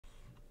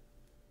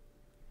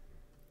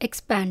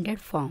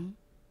Expanded form.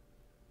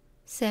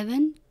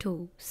 7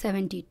 to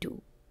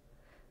 72.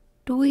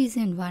 2 is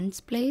in ones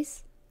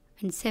place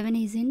and 7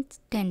 is in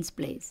tens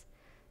place.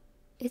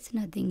 It's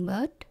nothing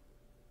but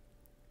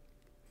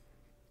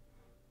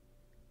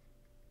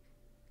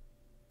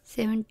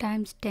 7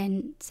 times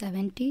 10,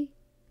 70.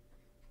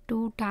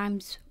 2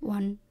 times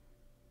 1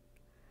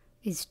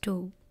 is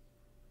 2.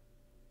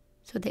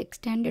 So the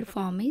extended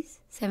form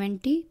is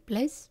 70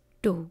 plus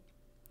 2.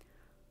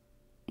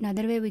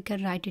 Another way we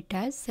can write it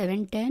as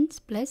 7 tens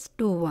plus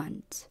 2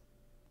 ones.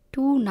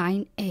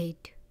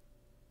 298.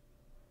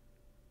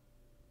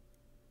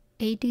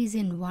 8 is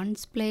in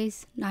ones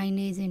place, 9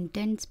 is in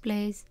tens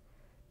place,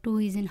 2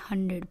 is in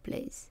hundred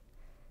place.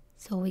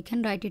 So we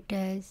can write it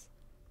as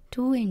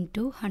 2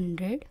 into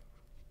 100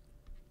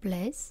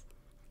 plus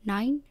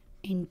 9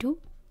 into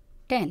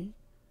 10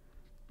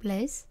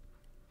 plus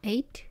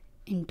 8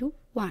 into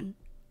 1.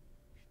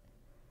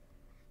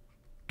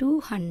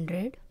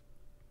 200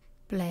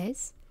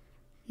 plus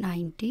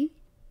 90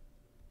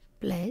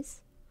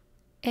 plus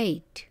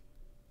 8.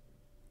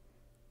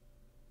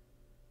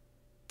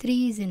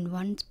 3 is in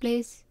ones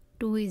place,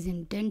 2 is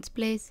in tens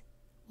place,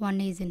 1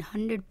 is in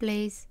hundred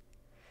place,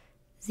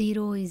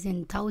 0 is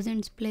in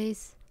thousands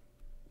place,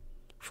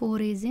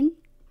 4 is in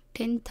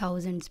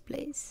 10,000s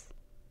place.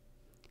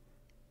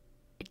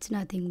 It's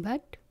nothing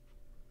but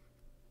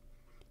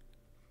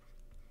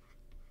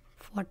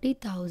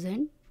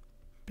 40,000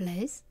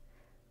 plus,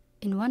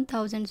 in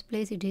 1,000s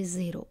place it is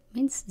 0,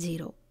 means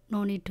 0.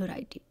 No need to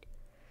write it.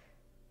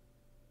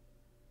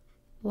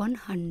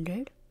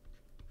 100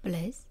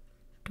 plus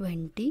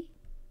 20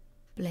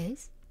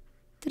 plus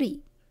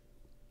 3.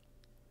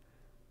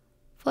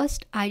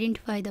 First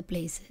identify the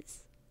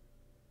places.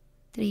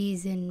 3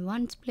 is in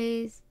ones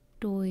place,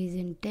 2 is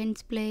in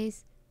tens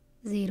place,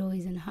 0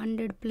 is in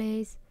hundred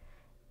place,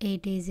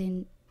 8 is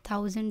in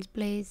thousands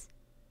place,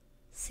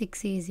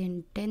 6 is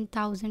in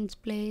 10,000s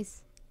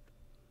place,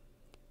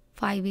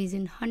 5 is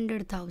in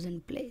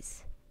 100,000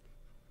 place.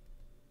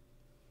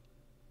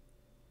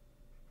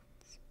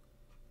 So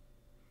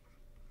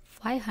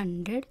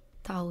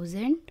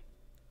 500,000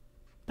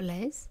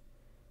 plus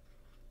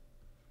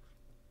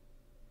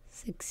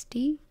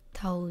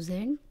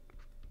 60,000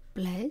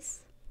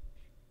 plus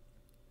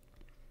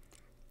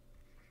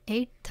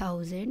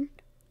 8,000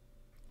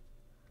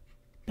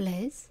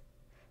 plus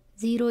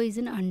 0 is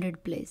in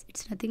 100 place.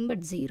 It's nothing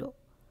but 0.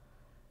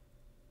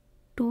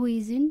 2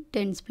 is in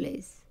tens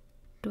place.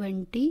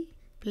 20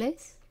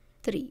 plus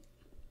 3.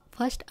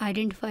 First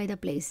identify the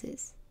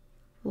places.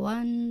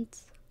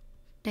 Ones,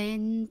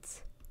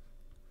 tens,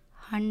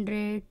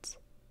 hundreds,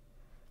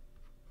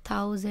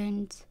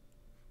 thousands,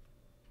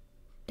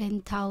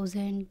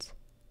 10,000s,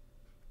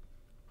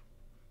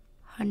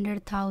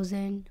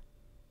 100,000,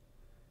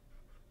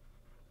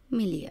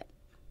 million.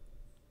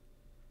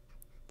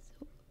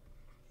 So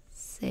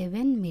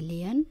 7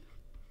 million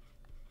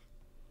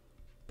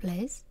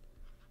plus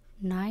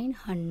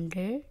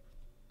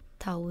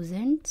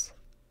 900,000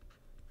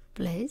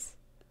 plus,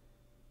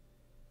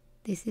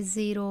 this is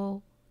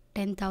 0,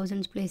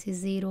 10,000 place is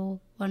 0,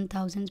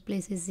 1,000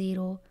 place is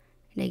 0,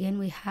 and again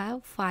we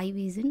have 5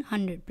 is in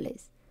 100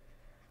 place.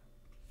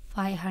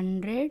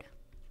 500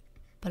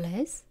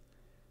 plus,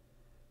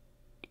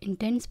 in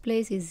tens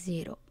place is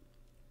 0,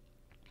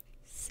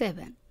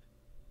 7.